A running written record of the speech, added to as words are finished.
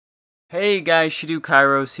Hey guys, Shadu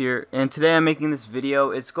Kairos here, and today I'm making this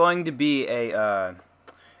video. It's going to be a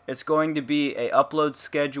upload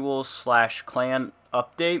schedule slash clan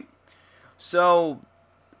update. So,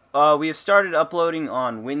 we have started uploading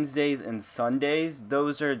on Wednesdays and Sundays.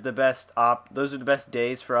 Those are the best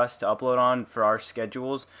days for us to upload on for our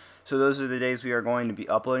schedules. So those are the days we are going to be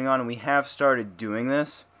uploading on, and we have started doing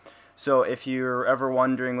this. So if you're ever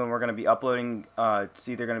wondering when we're going to be uploading, it's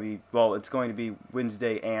going to be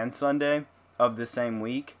Wednesday and Sunday of the same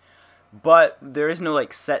week. But there is no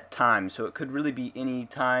like set time, so it could really be any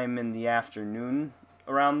time in the afternoon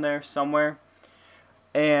around there somewhere.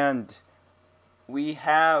 And we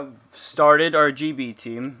have started our GB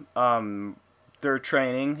team. They're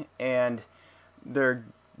training and they're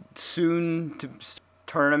soon to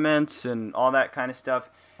tournaments and all that kind of stuff.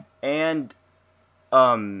 And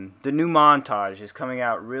the new montage is coming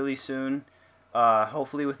out really soon.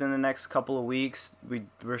 Hopefully within the next couple of weeks.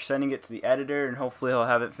 We're sending it to the editor, and hopefully he'll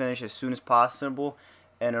have it finished as soon as possible,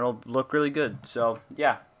 and it'll look really good. So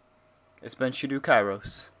yeah, it's been Shadu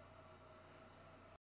Kairos.